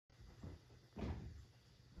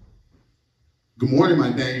Good morning, my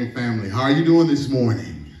Daniel family. How are you doing this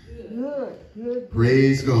morning? Good.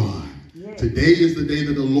 Praise God. Yes. Today is the day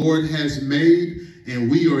that the Lord has made, and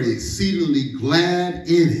we are exceedingly glad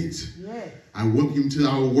in it. Yes. I welcome you to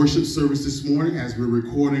our worship service this morning as we're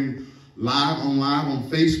recording live on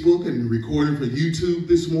Facebook and recording for YouTube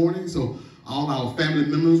this morning. So all our family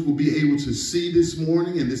members will be able to see this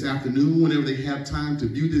morning and this afternoon whenever they have time to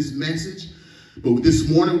view this message. But this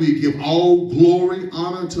morning we give all glory,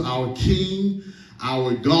 honor to our King,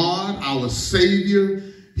 our God, our Savior.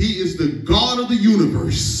 He is the God of the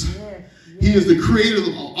universe. Yes. He is the creator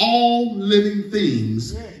of all living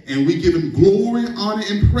things. Yes. And we give him glory, honor,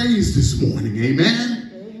 and praise this morning.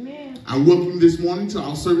 Amen. Amen. I welcome you this morning to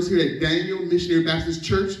our service here at Daniel Missionary Baptist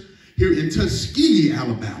Church here in Tuskegee,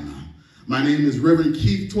 Alabama. My name is Reverend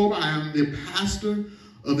Keith Torber. I am the pastor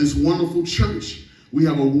of this wonderful church. We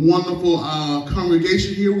have a wonderful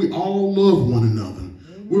congregation here. We all love one another.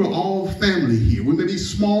 Amen. We're all family here. We may be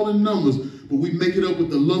small in numbers, but we make it up with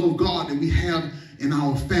the love of God that we have in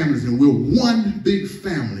our families. And we're one big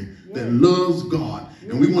family that loves God.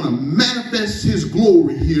 And we want to manifest his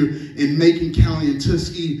glory here in Macon County and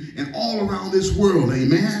Tuskegee and all around this world.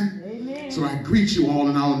 Amen. Amen. So I greet you all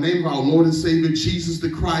in our name of our Lord and Savior, Jesus the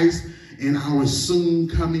Christ, and our soon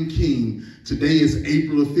coming King. Today is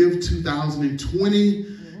April 5th, 2020,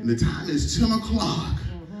 and the time is 10 o'clock.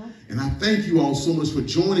 And I thank you all so much for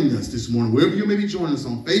joining us this morning. Wherever you may be joining us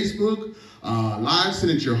on Facebook, live,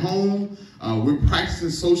 sitting at your home. We're practicing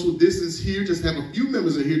social distance here. Just have a few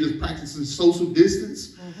members in here just practicing social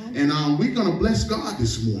distance. And we're going to bless God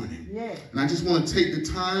this morning. Yes. And I just want to take the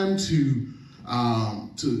time to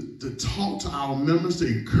talk to our members, to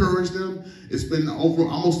encourage them. It's been over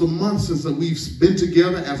almost a month since we've been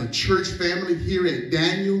together as a church family here at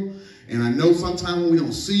Daniel. And I know sometimes when we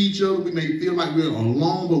don't see each other, we may feel like we're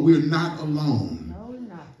alone, but we're not alone. No, we're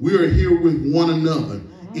not. We are here with one another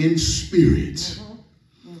in spirit.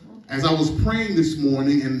 As I was praying this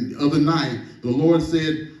morning and the other night, the Lord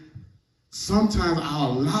said, sometimes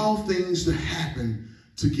I'll allow things to happen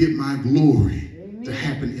to get my glory to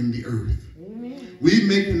happen in the earth. Amen. We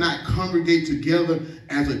may not congregate together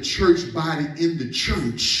as a church body in the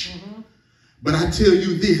church. But I tell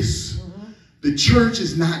you this, the church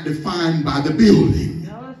is not defined by the building.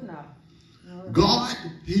 No, it's not. No, it's God,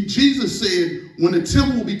 Jesus said when the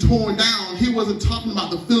temple will be torn down, he wasn't talking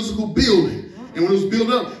about the physical building. And when it was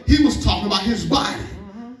built up, he was talking about his body.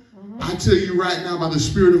 I tell you right now by the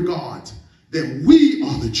Spirit of God that we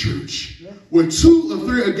are the church. Where two or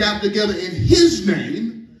three are gathered together in his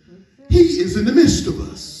name, he is in the midst of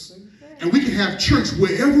us. And we can have church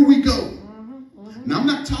wherever we go. Now, I'm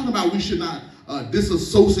not talking about we should not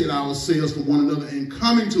disassociate ourselves from one another and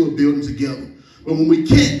coming to a building together. But when we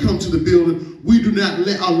can't come to the building, we do not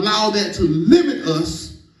allow that to limit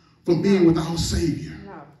us from being with our Savior.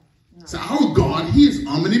 No. So our God, he is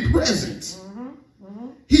omnipresent.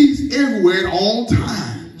 He's everywhere at all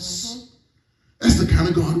times. That's the kind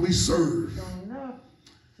of God we serve.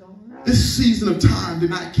 This season of time did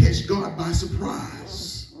not catch God by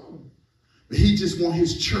surprise. But he just wants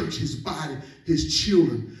his church, his body, his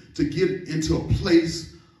children to get into a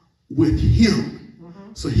place with him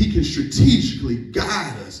so he can strategically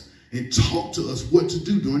guide us and talk to us what to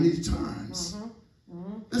do during these times.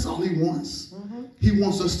 That's all he wants. He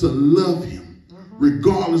wants us to love him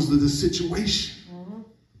regardless of the situation.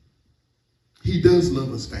 He does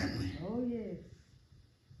love us, family. Oh, yes.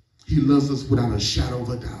 He loves us without a shadow of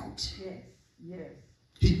a doubt. Yes.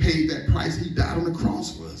 He paid that price. He died on the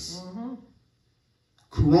cross for us.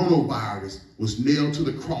 Coronavirus was nailed to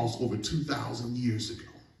the cross over 2,000 years ago.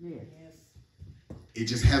 Yes. It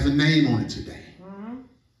just has a name on it today.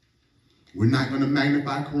 We're not going to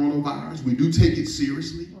magnify coronavirus. We do take it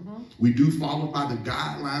seriously. We do follow by the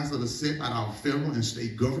guidelines that are set by our federal and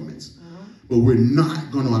state governments. But we're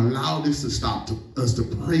not going to allow this to stop us to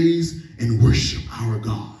praise and worship our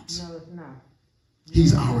God. No, it's not.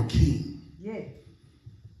 He's our King. Yes.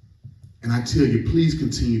 And I tell you, please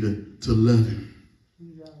continue to love him.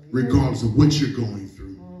 Regardless of what you're going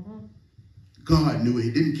through. God knew it.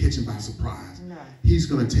 It didn't catch him by surprise. No. He's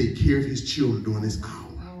going to take care of his children during this hour.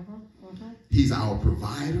 He's our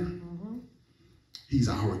provider. He's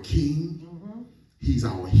our King. He's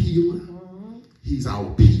our healer. He's our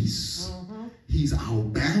peace. He's our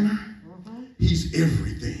banner. He's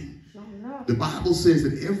everything. The Bible says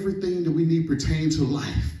that everything that we need pertaining to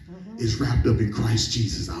life is wrapped up in Christ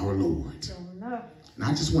Jesus, our Lord. And I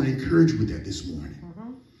just want to encourage you with that this morning.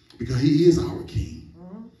 Because he is our King.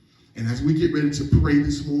 And as we get ready to pray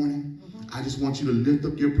this morning, I just want you to lift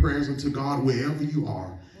up your prayers unto God wherever you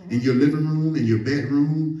are. In your living room, in your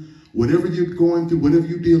bedroom, whatever you're going through, whatever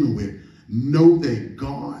you're dealing with. Know that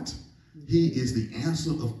God, he is the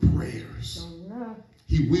answer of prayers.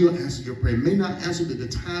 He will answer your prayer. May not answer at the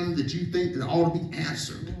time that you think that it ought to be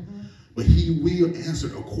answered, but he will answer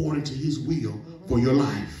according to his will for your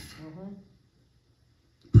life.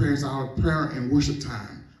 Prayer is our prayer and worship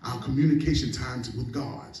time, our communication time with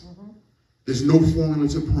God. There's no formula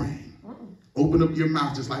to praying. Open up your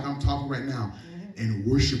mouth just like I'm talking right now and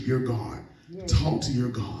worship your God. Talk to your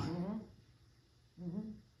God.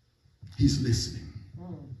 He's listening.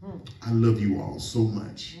 I love you all so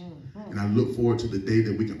much. And I look forward to the day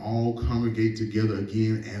that we can all congregate together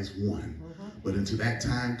again as one. But until that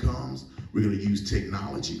time comes, we're going to use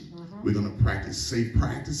technology. We're going to practice safe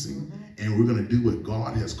practicing. And we're going to do what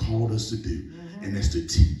God has called us to do. And that's to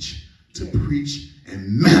teach, to preach, and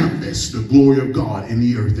manifest the glory of God in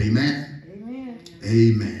the earth. Amen? Amen.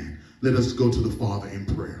 Amen. Let us go to the Father in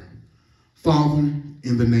prayer. Father,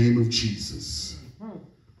 in the name of Jesus.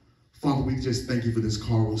 Father, we just thank you for this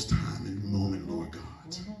Kairos time and moment, Lord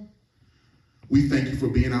God. We thank you for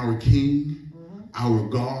being our King, our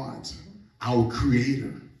God, our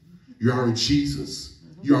Creator. You're our Jesus.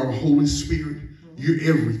 You're our Holy Spirit. You're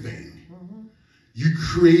everything. You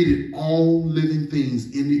created all living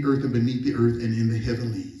things in the earth and beneath the earth and in the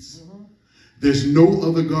heavenlies. There's no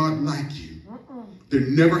other God like you. There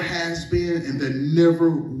never has been and there never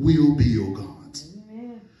will be, oh God.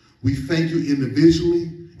 We thank you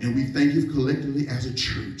individually and we thank you collectively as a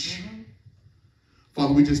church.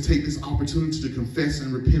 Father, we just take this opportunity to confess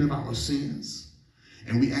and repent of our sins.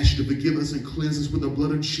 And we ask you to forgive us and cleanse us with the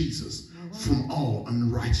blood of Jesus from all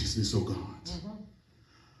unrighteousness, oh God.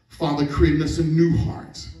 Father, create in us a new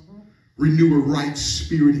heart. Renew a right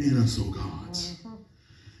spirit in us, oh God.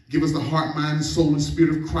 Give us the heart, mind, and soul and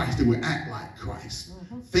spirit of Christ that will act like Christ,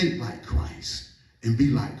 think like Christ, and be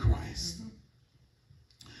like Christ.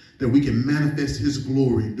 That we can manifest his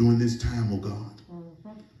glory during this time, oh God.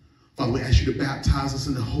 Father, we ask you to baptize us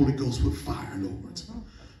in the Holy Ghost with fire, Lord.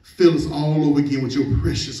 Fill us all over again with your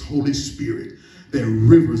precious Holy Spirit, that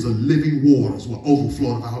rivers of living waters will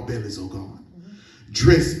overflow out of our bellies, oh God.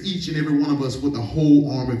 Dress each and every one of us with the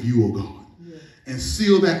whole armor of you, oh God. And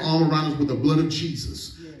seal that armor around us with the blood of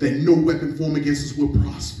Jesus, that no weapon formed against us will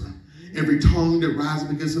prosper. Every tongue that rises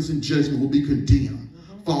up against us in judgment will be condemned,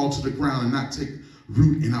 fall to the ground, and not take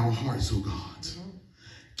root in our hearts, oh God.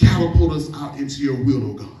 Catapult us out into your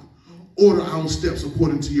will, oh God. Order our steps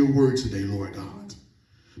according to your word today, Lord God.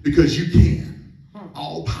 Because you can.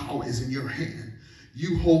 All power is in your hand.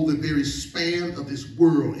 You hold the very span of this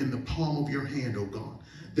world in the palm of your hand, oh God.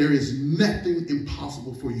 There is nothing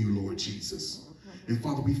impossible for you, Lord Jesus. And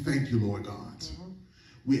Father, we thank you, Lord God.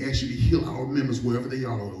 We ask you to heal our members wherever they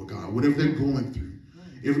are, Lord God, whatever they're going through.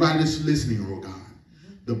 Everybody that's listening, Lord God.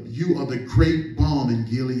 You are the great balm in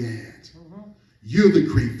Gilead. You're the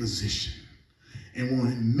great physician. And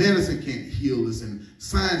when medicine can't heal us and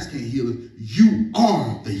science can't heal us, you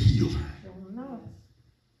are the healer.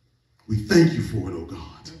 We thank you for it, oh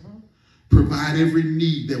God. Provide every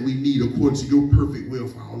need that we need according to your perfect will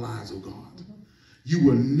for our lives, oh God. You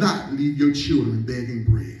will not leave your children begging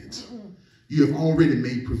bread. You have already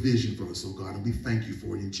made provision for us, oh God, and we thank you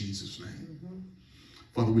for it in Jesus' name.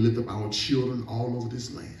 Father, we lift up our children all over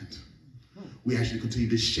this land. We ask you to continue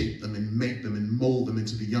to shape them and make them and mold them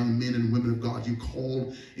into the young men and women of God you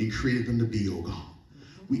called and created them to be, oh God.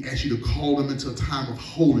 We ask you to call them into a time of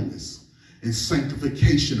holiness and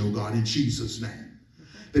sanctification, oh God, in Jesus' name.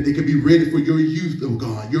 That they can be ready for your youth, oh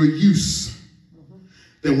God, your use.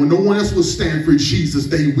 That when no one else will stand for Jesus,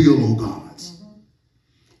 they will, oh God.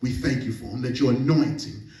 We thank you for them. Let your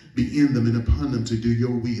anointing be in them and upon them to do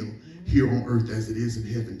your will here on earth as it is in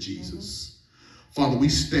heaven, Jesus. Father, we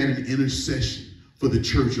stand in intercession for the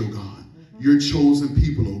church, oh God. Your chosen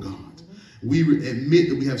people, oh God. We admit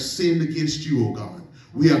that we have sinned against you, oh God.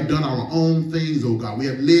 We have done our own things, oh God. We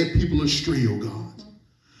have led people astray, oh God.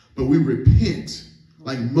 But we repent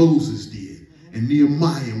like Moses did and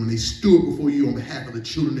Nehemiah when they stood before you on behalf of the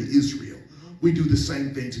children of Israel. We do the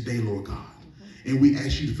same thing today, Lord God. And we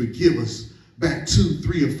ask you to forgive us back 2,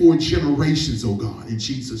 3, and 4 generations, oh God, in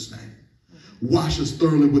Jesus' name. Wash us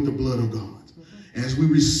thoroughly with the blood of God. As we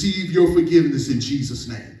receive your forgiveness in Jesus'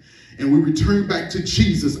 name. And we return back to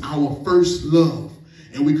Jesus, our first love.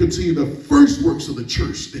 And we continue the first works of the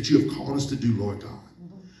church that you have called us to do, Lord God.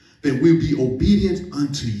 That we'll be obedient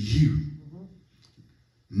unto you.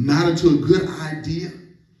 Not unto a good idea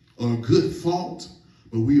or a good thought,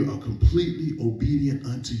 but we are completely obedient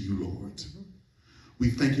unto you, Lord. We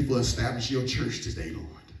thank you for establishing your church today, Lord.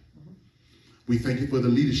 We thank you for the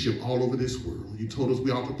leadership all over this world. You told us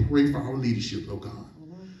we ought to pray for our leadership, oh God.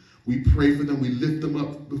 We pray for them. We lift them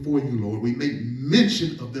up before you, Lord. We make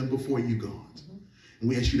mention of them before you, God. And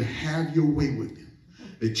we ask you to have your way with them,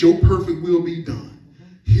 that your perfect will be done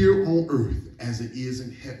here on earth as it is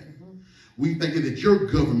in heaven. We thank you that your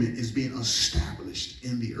government is being established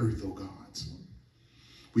in the earth, oh God.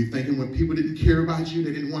 We thank you when people didn't care about you,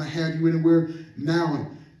 they didn't want to have you anywhere. Now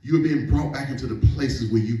you're being brought back into the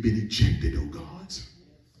places where you've been ejected, oh God.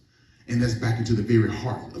 And that's back into the very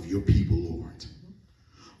heart of your people, Lord.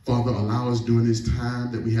 Father, allow us during this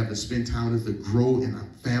time that we have to spend time with us to grow in our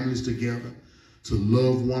families together, to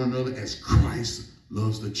love one another as Christ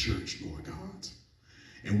loves the church, Lord God.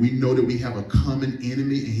 And we know that we have a common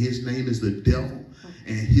enemy, and his name is the devil.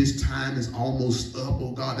 And his time is almost up,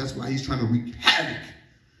 oh God. That's why he's trying to wreak havoc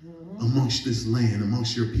amongst this land,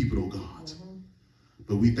 amongst your people, oh God.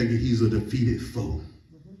 But we think that he's a defeated foe.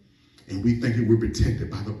 And we think that we're protected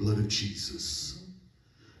by the blood of Jesus.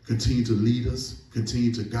 Continue to lead us,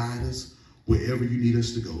 continue to guide us wherever you need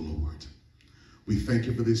us to go, Lord. We thank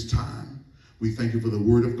you for this time. We thank you for the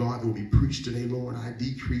word of God that will be preached today, Lord. I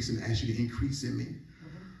decrease and ask you to increase in me.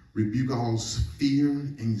 Rebuke all fear,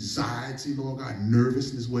 anxiety, Lord God,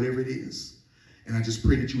 nervousness, whatever it is. And I just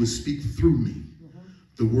pray that you would speak through me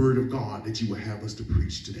the word of God that you will have us to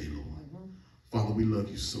preach today, Lord. Father, we love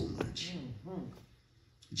you so much.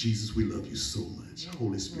 Jesus, we love you so much.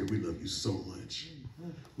 Holy Spirit, we love you so much.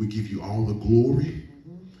 We give you all the glory.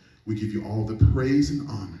 We give you all the praise and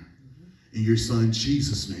honor. In your son,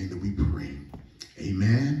 Jesus' name that we pray.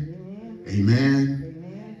 Amen.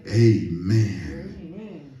 Amen.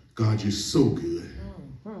 Amen. God, you're so good.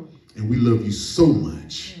 And we love you so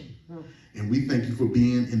much. And we thank you for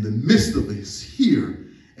being in the midst of us here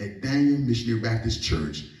at Daniel Missionary Baptist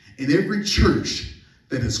Church and every church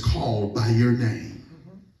that is called by your name.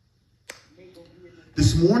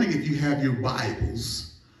 This morning, if you have your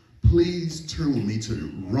Bibles, please turn with me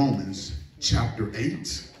to Romans chapter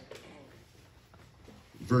 8,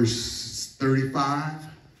 verse 35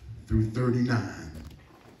 through 39.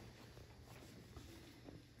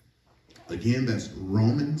 Again, that's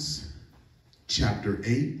Romans chapter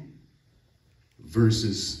 8,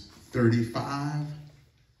 verses 35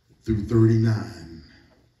 through 39.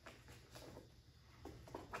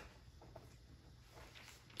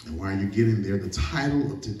 And while you're getting there, the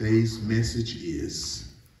title of today's message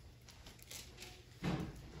is,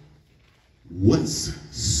 What's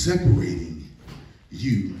Separating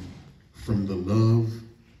You from the Love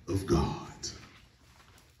of God?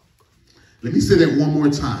 Let me say that one more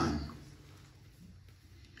time.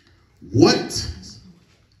 What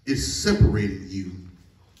is separating you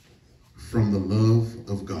from the love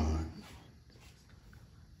of God?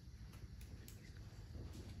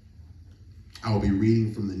 I will be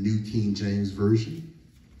reading from the New King James Version.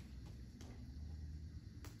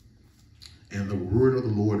 And the word of the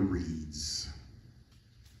Lord reads,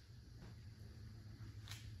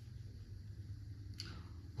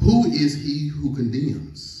 Who is he who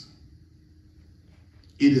condemns?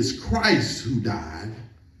 It is Christ who died,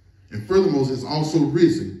 and furthermore is also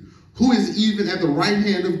risen, who is even at the right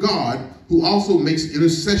hand of God, who also makes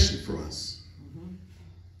intercession for us.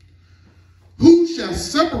 Who shall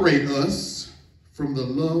separate us from the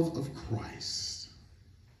love of Christ?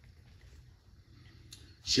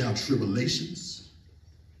 Shall tribulations,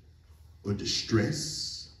 or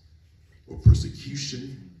distress, or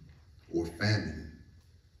persecution, or famine,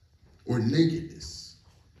 or nakedness,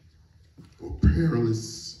 or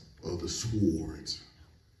perilous of the sword?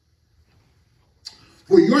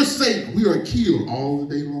 For your sake, we are killed all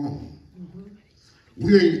the day long.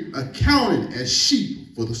 We are accounted as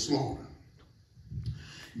sheep for the slaughter.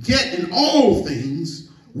 Yet in all things,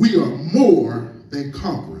 we are more than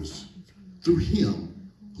conquerors through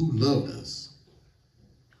him who loved us.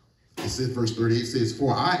 It says, verse 38 says,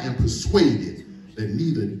 For I am persuaded that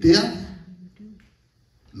neither death,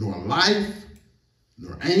 nor life,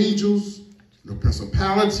 nor angels, nor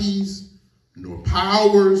principalities, nor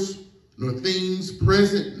powers, nor things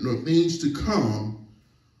present, nor things to come,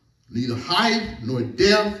 neither height, nor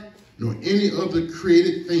depth, nor any other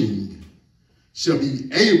created thing shall be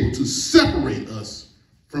able to separate us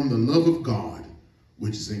from the love of God,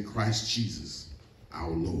 which is in Christ Jesus,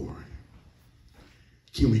 our Lord.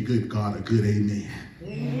 Can we give God a good amen?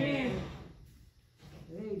 Amen.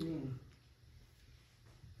 Amen.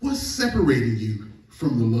 What's separating you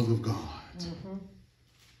from the love of God?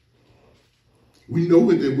 We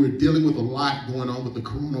know that we're dealing with a lot going on with the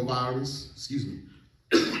coronavirus. Excuse me.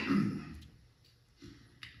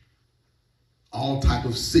 All type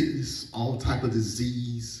of sickness, all type of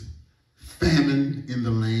disease, famine in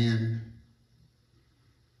the land,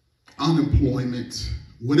 unemployment,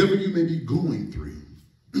 whatever you may be going through.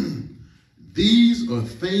 These are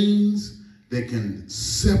things that can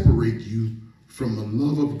separate you from the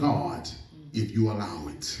love of God if you allow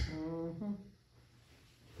it.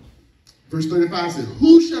 Verse 35 says,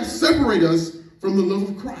 who shall separate us from the love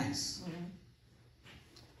of Christ?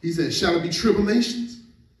 He said, shall it be tribulations?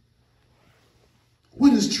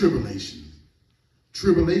 What is tribulation?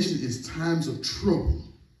 Tribulation is times of trouble.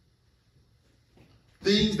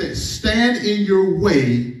 Things that stand in your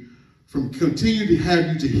way from continuing to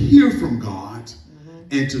have you to hear from God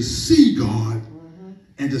and to see God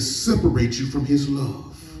and to separate you from his love.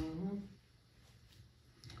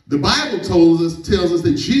 The Bible tells us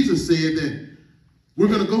that Jesus said that we're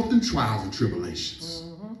going to go through trials and tribulations.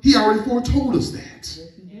 He already foretold us that.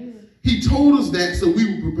 He told us that so we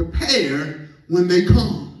would be prepared when they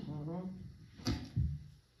come.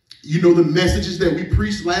 You know, the messages that we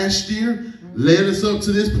preached last year led us up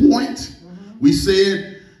to this point. We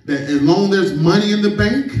said that as long as there's money in the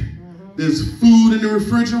bank, there's food in the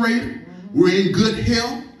refrigerator, we're in good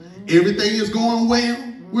health, everything is going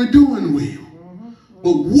well, we're doing well.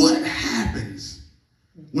 But what happens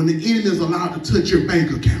when the enemy is allowed to touch your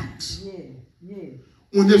bank accounts?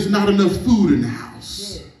 When there's not enough food in the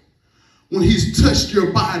house? When he's touched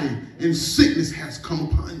your body and sickness has come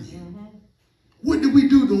upon you? What do we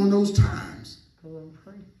do during those times?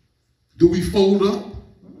 Do we fold up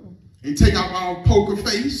and take out our poker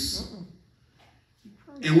face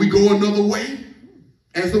and we go another way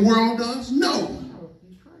as the world does? No.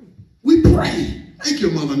 We pray. Thank you,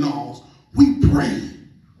 Mother Knowles. We pray.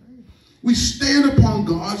 We stand upon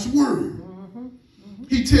God's word.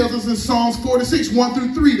 He tells us in Psalms 46, 1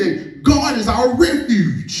 through 3, that God is our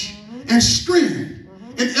refuge and strength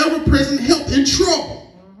and ever-present help in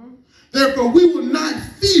trouble. Therefore, we will not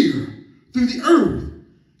fear through the earth.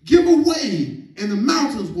 Give away, and the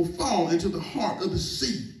mountains will fall into the heart of the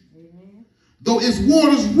sea. Though its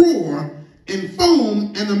waters roar and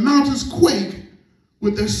foam, and the mountains quake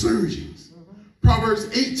with their surgings. Proverbs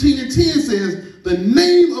 18 and 10 says, the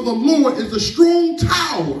name of the Lord is a strong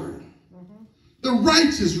tower. The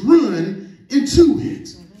righteous run into it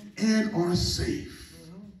and are safe.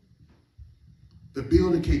 The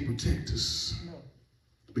building can't protect us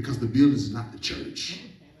because the building is not the church.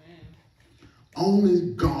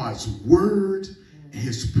 Only God's word and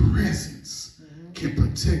his presence can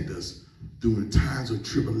protect us during times of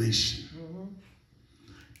tribulation.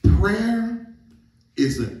 Prayer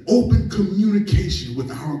is an open communication with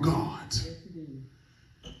our God.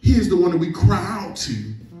 He is the one that we cry out to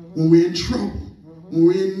when we're in trouble, when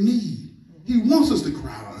we're in need. He wants us to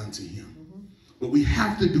cry out unto him. But we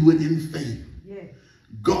have to do it in faith.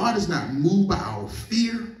 God is not moved by our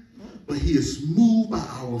fear, but he is moved by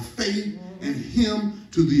our faith and him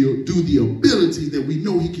to do the ability that we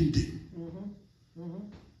know he can do.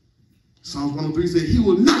 Psalms 103 said, he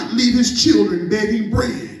will not leave his children begging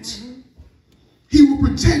bread. He will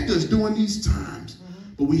protect us during these times,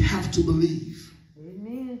 but we have to believe.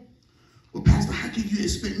 Well, Pastor, how can you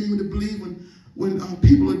expect me to believe when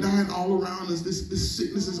people are dying all around us? This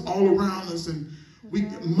sickness is all around us, and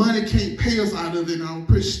money can't pay us out of it, and our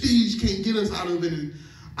prestige can't get us out of it. And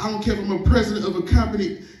I don't care if I'm a president of a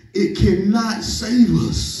company, it cannot save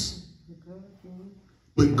us.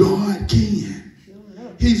 But God can.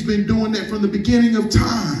 He's been doing that from the beginning of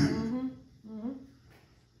time.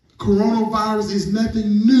 Coronavirus is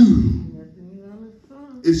nothing new.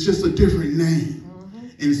 It's just a different name.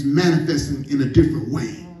 And it's manifesting in a different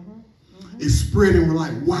way. It's spreading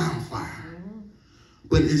like wildfire.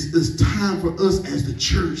 But it's time for us as the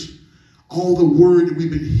church, all the word that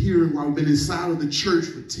we've been hearing while we've been inside of the church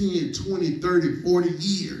for 10, 20, 30, 40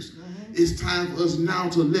 years. It's time for us now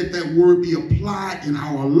to let that word be applied in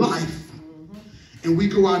our life. And we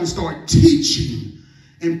go out and start teaching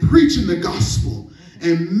and preaching the gospel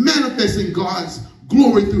and manifesting God's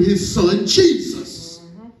glory through his son, Jesus.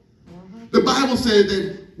 The Bible said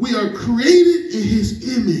that we are created in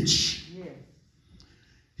his image.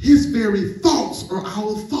 His very thoughts are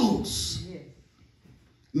our thoughts.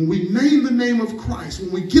 When we name the name of Christ,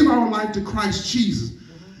 when we give our life to Christ Jesus,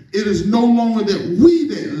 it is no longer that we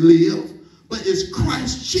that live, but it's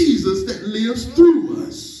Christ Jesus that lives through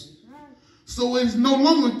us. So it's no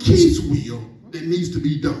longer Keith's will that needs to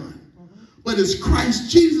be done, but it's Christ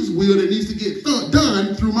Jesus' will that needs to get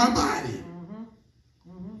done through my body.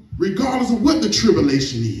 Regardless of what the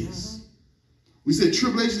tribulation is. We said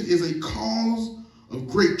tribulation is a cause of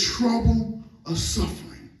great trouble, of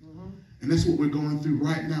suffering. And that's what we're going through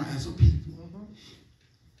right now as a people.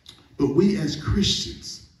 But we as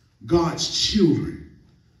Christians, God's children,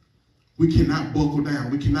 we cannot buckle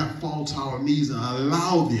down. We cannot fall to our knees and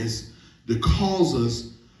allow this to cause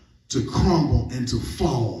us to crumble and to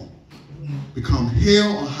fall, become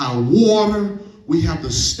hell or high water, we have to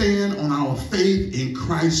stand on our faith in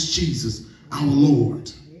Christ Jesus, our Lord.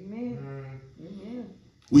 Amen. Amen.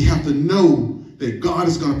 We have to know that God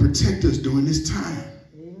is going to protect us during this time.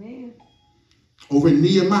 Amen. Over in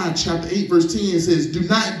Nehemiah chapter 8, verse 10, it says, do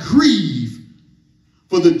not grieve,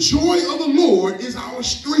 for the joy of the Lord is our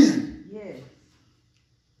strength. Yes.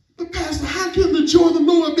 But Pastor, how can the joy of the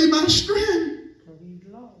Lord be my strength? Because he's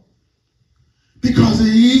Lord. Because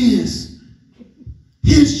it is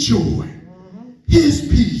his joy, his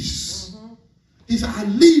peace. He said, I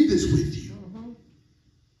leave this with you.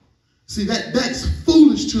 See, that's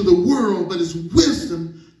foolish to the world, but it's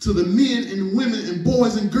wisdom to the men and women and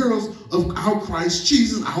boys and girls of our Christ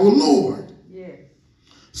Jesus, our Lord. Yes.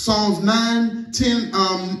 Psalms 9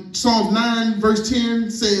 verse 10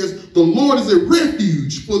 says, the Lord is a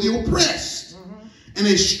refuge for the oppressed and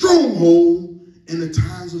a stronghold in the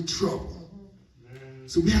times of trouble.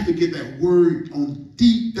 So we have to get that word on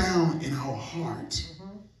deep down in our heart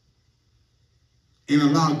and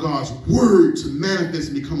allow God's word to manifest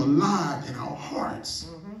and become alive in our hearts.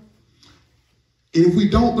 And if we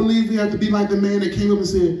don't believe, we have to be like the man that came up and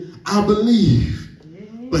said, I believe,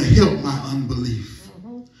 but help my unbelief.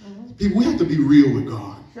 People, we have to be real with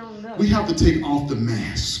God. We have to take off the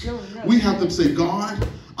mask. We have to say, God,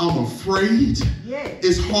 I'm afraid.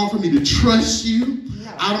 It's hard for me to trust you.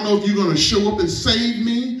 I don't know if you're going to show up and save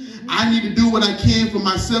me. I need to do what I can for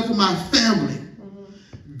myself and my family.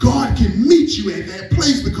 God can meet you at that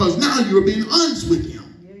place because now you're being honest with him.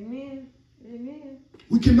 Amen. Amen.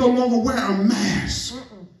 We can no longer wear a mask.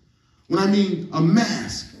 When I mean a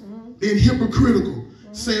mask, being hypocritical,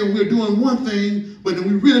 saying we're doing one thing, but then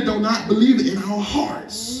we really do not believe it in our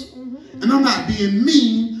hearts. And I'm not being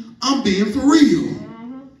mean, I'm being for real.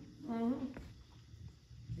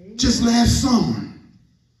 Just last summer,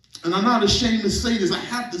 and I'm not ashamed to say this, I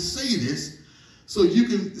have to say this, so you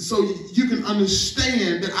can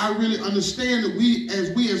understand that I really understand that we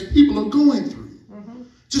as people are going through.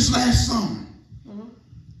 Just last summer,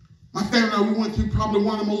 my family and I, we went through probably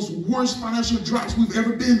one of the most worst financial drops we've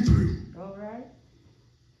ever been through. All right.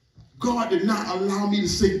 God did not allow me to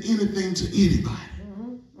say anything to anybody.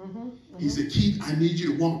 He said, Keith, I need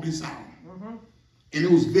you to walk this out. And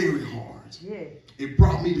it was very hard. Yeah. It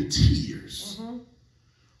brought me to tears.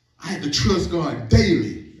 I had to trust God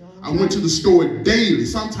daily. I went to the store daily,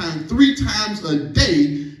 sometimes 3 times a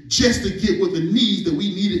day, just to get what the needs that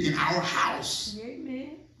we needed in our house.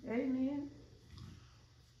 Amen. Amen.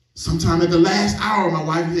 Sometime at the last hour, my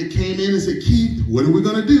wife had came in and said, Keith, what are we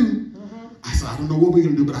going to do? I said, I don't know what we're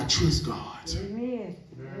going to do, but I trust God. Amen.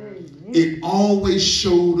 Amen. It always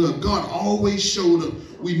showed up. God always showed up.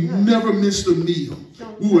 We never missed a meal.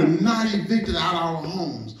 We were not evicted out of our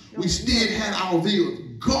homes. We still had our vehicles.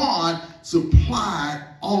 God supplied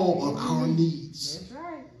all of our needs. That's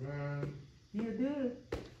right. He'll do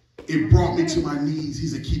it. It brought me to my knees. He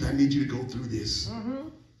said, Keith, I need you to go through this.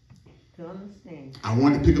 To understand. I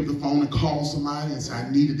wanted to pick up the phone and call somebody and say,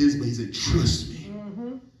 I needed this, but he said, trust me.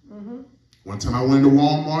 One time I went into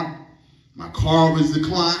Walmart. My car was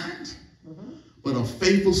declined. But a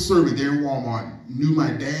faithful servant there in Walmart knew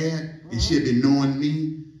my dad, and she had been knowing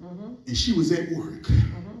me, and she was at work.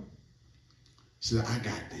 She said, I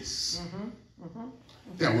got this.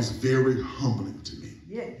 That was very humbling to me.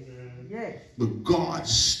 Yes. Yes. But God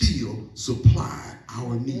still supplied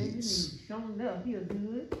our needs. Shown up. He'll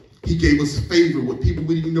do it. He gave us favor with people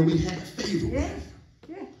we didn't even know we had favor with.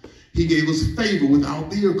 Yeah. He gave us favor with our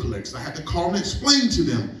bill collectors. I had to call and explain to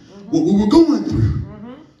them what we were going through.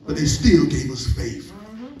 But they still gave us favor.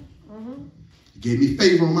 He gave me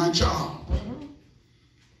favor on my job.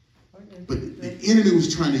 But the enemy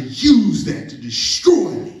was trying to use that to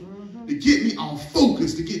destroy me, to get me off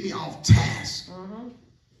focus, to get me off task.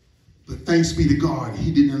 But thanks be to God,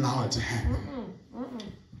 he didn't allow it to happen.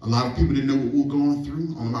 A lot of people didn't know what we were going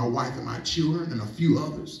through, only my wife and my children and a few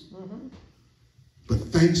others. But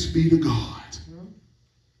thanks be to God,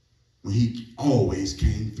 when he always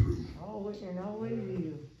came through. Always and always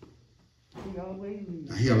will. He always will.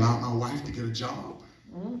 Now, he allowed my wife to get a job,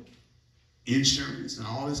 insurance, and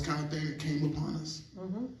all this kind of thing that came upon us.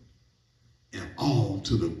 And all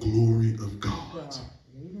to the glory of God.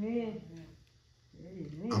 Amen.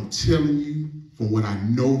 Amen. I'm telling you from what I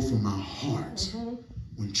know from my heart,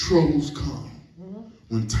 when troubles come,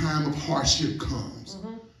 when time of hardship comes,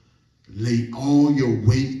 lay all your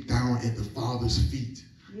weight down at the Father's feet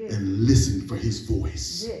and listen for his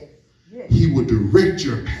voice. He will direct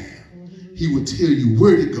your path. He will tell you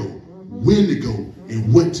where to go, when to go,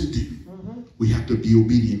 and what to do. We have to be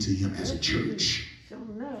obedient to him as a church. Show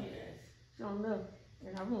enough.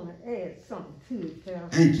 And I want to add something to it, Pastor.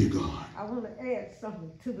 Thank you, God. I want to add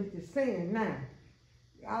something to what you're saying now.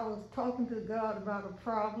 I was talking to God about a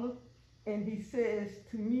problem, and he says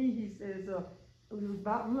to me, it was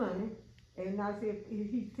about money, and I said,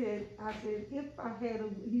 if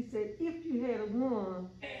you had won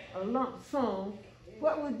a lump sum,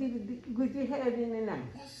 what would you have in it now?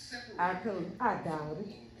 I told him, I doubt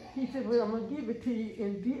it. He said, well, I'm going to give it to you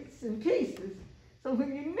in bits and pieces. So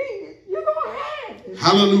when you need it, you're going to have it.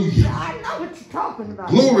 Hallelujah. I know what you're talking about.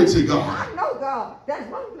 Glory to God. I know God. That's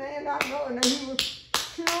one man I know, and he was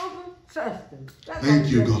children trusting. Thank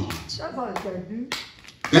you, God. That's all he got to do.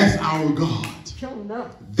 That's our God. Show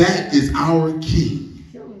enough. That is our King.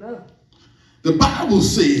 Show enough. The Bible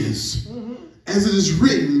says, as it is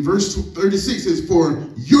written, verse 36 says, for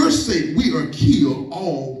your sake we are killed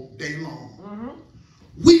all day long.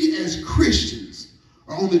 We as Christians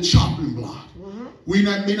are on the chopping block. We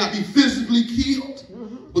may not be physically killed,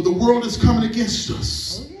 but the world is coming against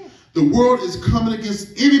us. The world is coming against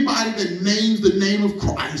anybody that names the name of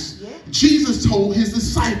Christ. Jesus told his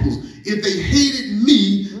disciples, if they hated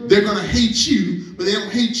me, they're going to hate you. But they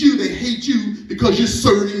don't hate you. They hate you because you're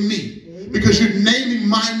serving me. Because you're naming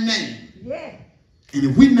my name. And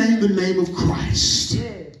if we name the name of Christ,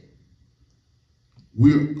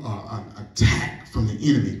 we're attacked from the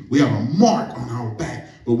enemy. We have a mark on our back.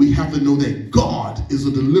 But we have to know that God is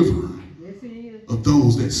a deliverer of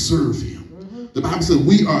those that serve him. The Bible says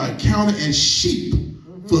we are accounted as sheep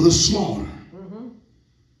for the slaughter.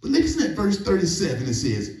 But listen at verse 37. It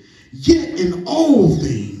says, yet in all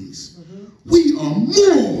things we are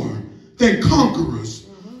more than conquerors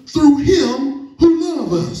through him who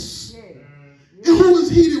loved us. And who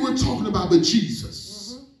is he that we're talking about but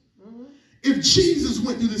Jesus? If Jesus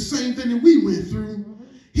went through the same thing that we went through,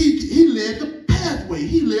 he led the pathway.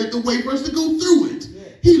 He led the way for us to go through it.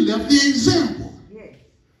 He left the example.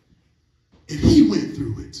 If he went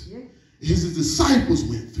through it, his disciples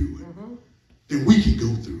went through it, then we can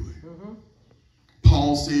go through it.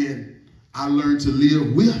 Paul said, I learned to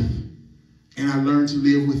live with and I learned to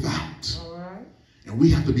live without. And we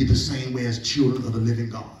have to be the same way as children of the living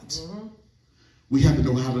God. We have to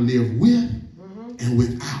know how to live with and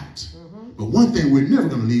without. But one thing we're never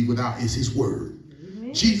going to leave without is his word.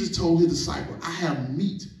 Jesus told his disciples, I have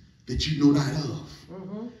meat that you know not of.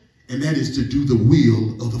 And that is to do the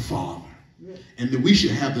will of the Father. And that we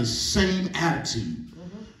should have the same attitude.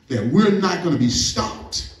 That we're not going to be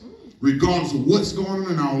stopped regardless of what's going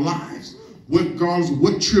on in our lives. Regardless of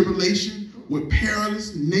what tribulation, what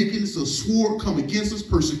perilous, nakedness, or sword come against us,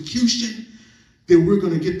 persecution. That we're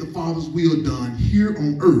going to get the Father's will done here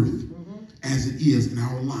on earth as it is in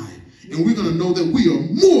our life. And we're going to know that we are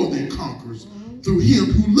more than conquerors through him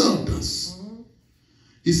who loved us.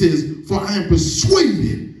 He says, for I am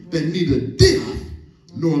persuaded that neither death,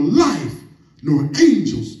 nor life, nor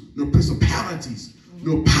angels, nor principalities,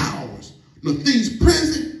 nor powers, nor things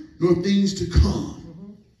present, nor things to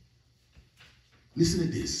come. Listen to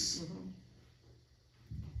this.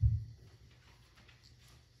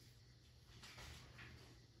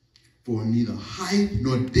 For neither height,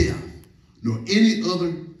 nor depth, nor any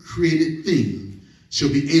other created thing shall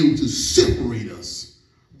be able to separate us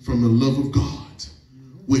from the love of God,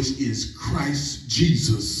 which is Christ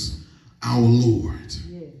Jesus our Lord.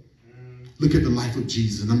 Look at the life of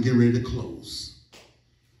Jesus, and I'm getting ready to close.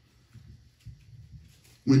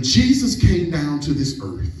 When Jesus came down to this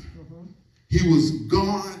earth, he was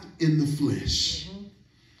God in the flesh.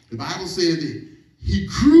 The Bible said that he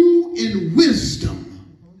grew in wisdom.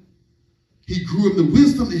 He grew in the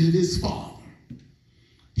wisdom of his Father.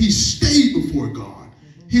 He stayed before God.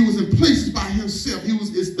 He was in places by himself.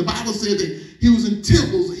 The Bible said that he was in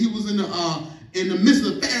temples. He was in the midst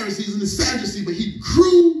of the Pharisees and the Sadducees, but he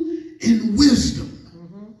grew in wisdom.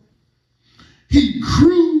 He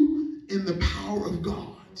grew in the power of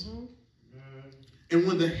God. And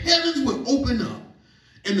when the heavens were opened up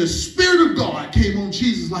and the Spirit of God came on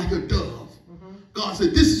Jesus like a dove, God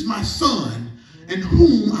said, this is my Son in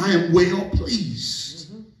whom I am well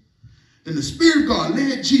pleased. Then the Spirit of God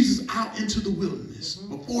led Jesus out into the wilderness.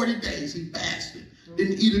 For 40 days he fasted,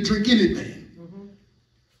 didn't eat or drink anything.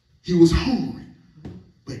 He was hungry,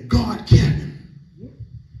 but God kept him.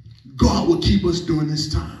 God will keep us during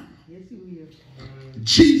this time.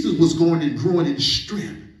 Jesus was going and growing in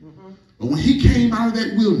strength. But when he came out of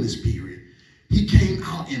that wilderness period, he came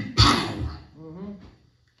out in power.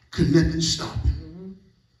 Could nothing stop him.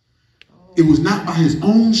 It was not by his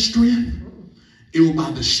own strength. It was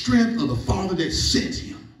by the strength of the Father that sent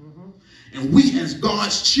him. And we as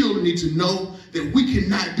God's children need to know that we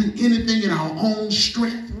cannot do anything in our own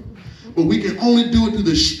strength. but we can only do it through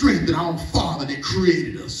the strength that our Father that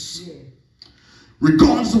created us.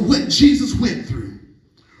 Regardless of what Jesus went through,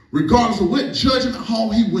 regardless of what judgment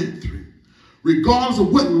hall he went through, regardless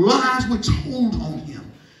of what lies were told on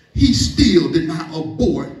him, he still did not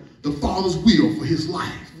abort the Father's will for his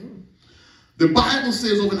life. The Bible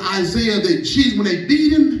says over in Isaiah that Jesus, when they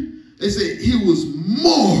beat him, they said he was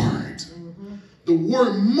marred. The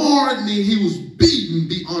word marred means he was beaten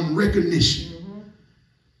beyond recognition.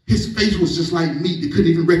 His face was just like meat. They couldn't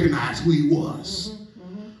even recognize who he was.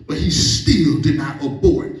 But he still did not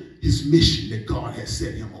abort his mission that God had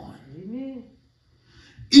set him on. Amen.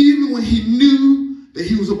 Even when he knew that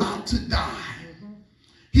he was about to die,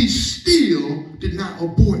 he still did not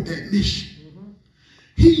abort that mission.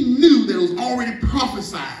 He knew that it was already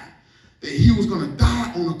prophesied that he was going to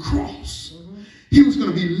die on a cross. He was going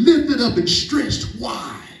to be lifted up and stretched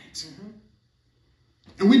wide.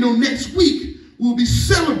 And we know next week we'll be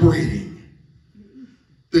celebrating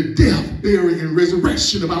the death, burial, and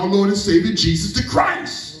resurrection of our Lord and Savior, Jesus the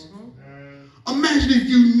Christ. Imagine if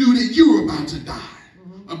you knew that you were about to die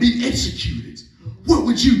or be executed. What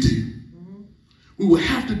would you do? We would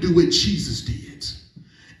have to do what Jesus did.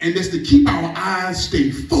 And that's to keep our eyes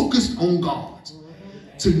stay focused on God.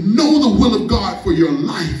 To know the will of God for your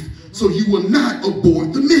life so you will not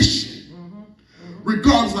abort the mission.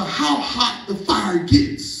 Regardless of how hot the fire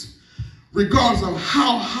gets, regardless of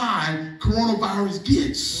how high coronavirus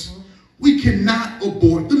gets, we cannot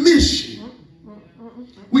abort the mission.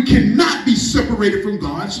 We cannot be separated from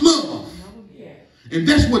God's love. And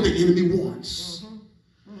that's what the enemy wants.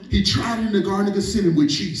 He tried in the Garden of Gethsemane with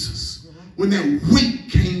Jesus. When that weight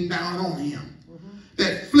came down on him,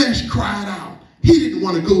 that flesh cried out. He didn't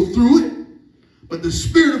want to go through it. But the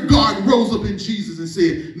Spirit of God rose up in Jesus and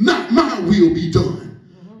said, not my will be done,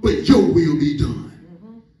 but your will be done.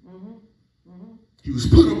 He was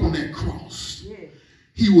put up on that cross.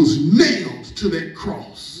 He was nailed to that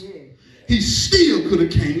cross. He still could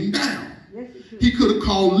have came down. He could have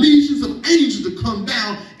called legions of angels to come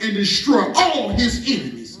down and destroy all his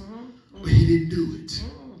enemies. But he didn't do it.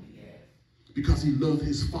 Because he loved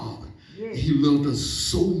his Father. And he loved us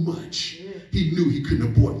so much. He knew he couldn't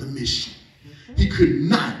abort the mission. He could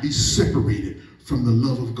not be separated from the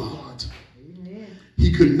love of God.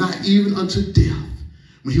 He could not, even unto death.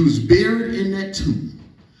 When he was buried in that tomb,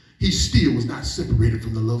 he still was not separated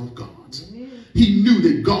from the love of God. He knew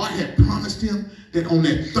that God had promised him that on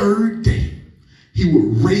that third day, he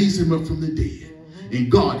would raise him up from the dead.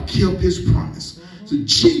 And God kept his promise. So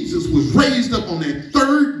Jesus was raised up on that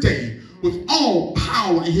third day with all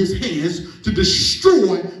power in his hands to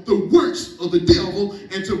destroy the works of the devil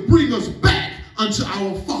and to bring us back unto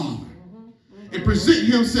our Father and present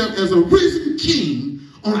himself as a risen king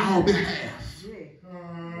on our behalf.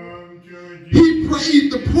 He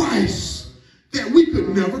paid the price that we could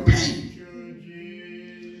never pay.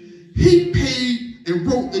 He paid and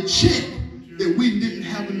wrote the check that we didn't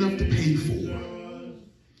have enough to pay for.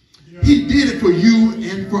 He did it for you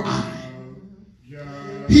and for I.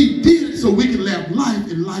 He did it so we can live life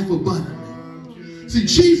and life abundantly. See,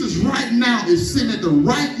 Jesus right now is sitting at the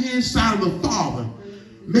right-hand side of the Father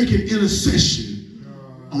making intercession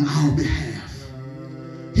on our behalf.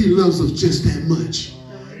 He loves us just that much.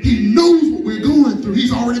 He knows what we're going through.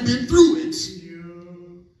 He's already been through it.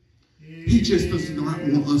 He just does not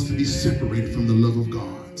want us to be separated from the love of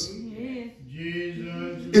God.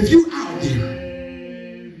 If you're out there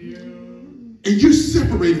and you're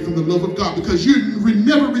separated from the love of God because you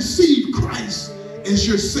never received Christ as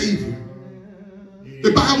your Savior,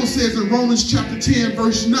 the Bible says in Romans chapter 10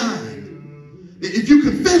 verse 9 that if you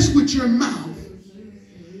confess with your mouth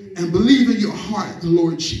and believe in your heart the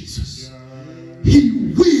Lord Jesus,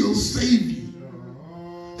 he will save you.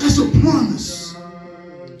 That's a promise.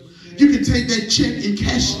 You can take that check and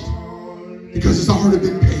cash it because it's already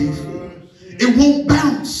been paid for. It won't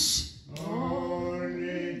bounce.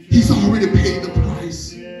 He's already paid the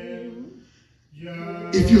price.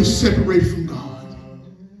 If you're separated from God,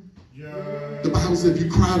 the Bible says if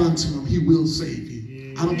you cry unto him, he will save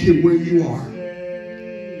you. I don't care where you are.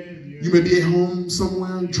 You may be at home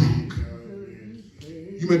somewhere drunk.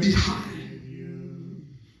 You may be high.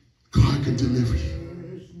 God can deliver you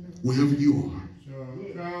wherever you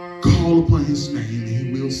are. Call upon his name and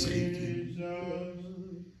he will save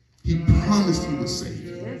you. He promised he would save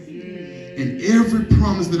you. And every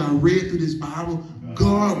promise that I read through this Bible,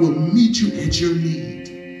 God will meet you at your need.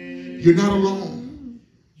 You're not alone.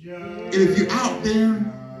 And if you're out there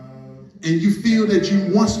and you feel that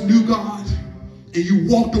you once knew God and you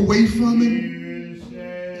walked away from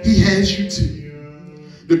him, he has you too.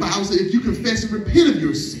 The Bible says if you confess and repent of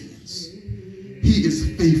your sins, He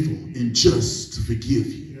is faithful and just to forgive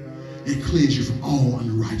you and cleanse you from all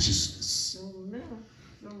unrighteousness.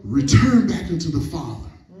 Return back unto the Father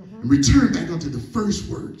and return back unto the first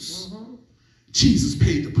words. Jesus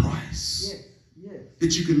paid the price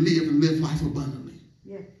that you can live and live life abundantly.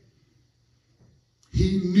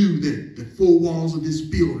 He knew that the four walls of this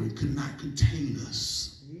building could not contain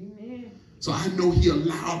us. So I know he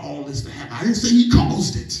allowed all this to happen. I didn't say he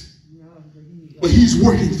caused it, but he's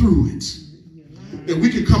working through it. That we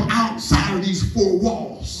can come outside of these four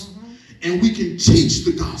walls and we can teach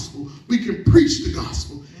the gospel, we can preach the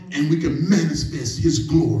gospel, and we can manifest his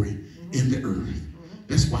glory in the earth.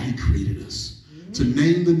 That's why he created us, to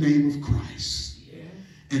name the name of Christ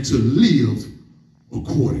and to live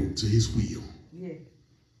according to his will.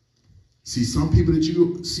 See, some people that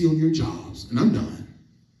you see on your jobs, and I'm done,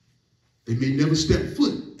 they may never step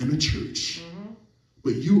foot in a church,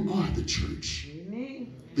 but you are the church.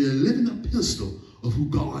 They're a living epistle of who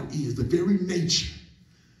God is, the very nature.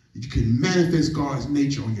 You can manifest God's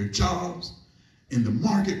nature on your jobs, in the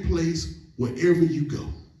marketplace, wherever you go.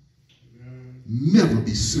 Never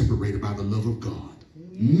be separated by the love of God.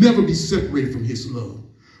 Never be separated from his love,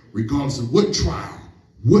 regardless of what trial,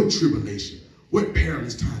 what tribulation, what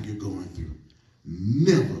perilous time you're going through.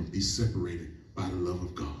 Never be separated by the love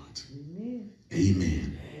of God.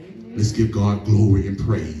 Amen. Let's give God glory and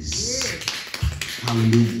praise.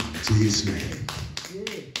 Hallelujah to his name.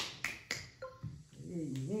 Amen.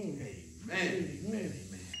 Amen. Amen.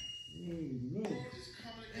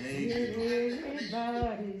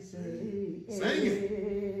 Everybody say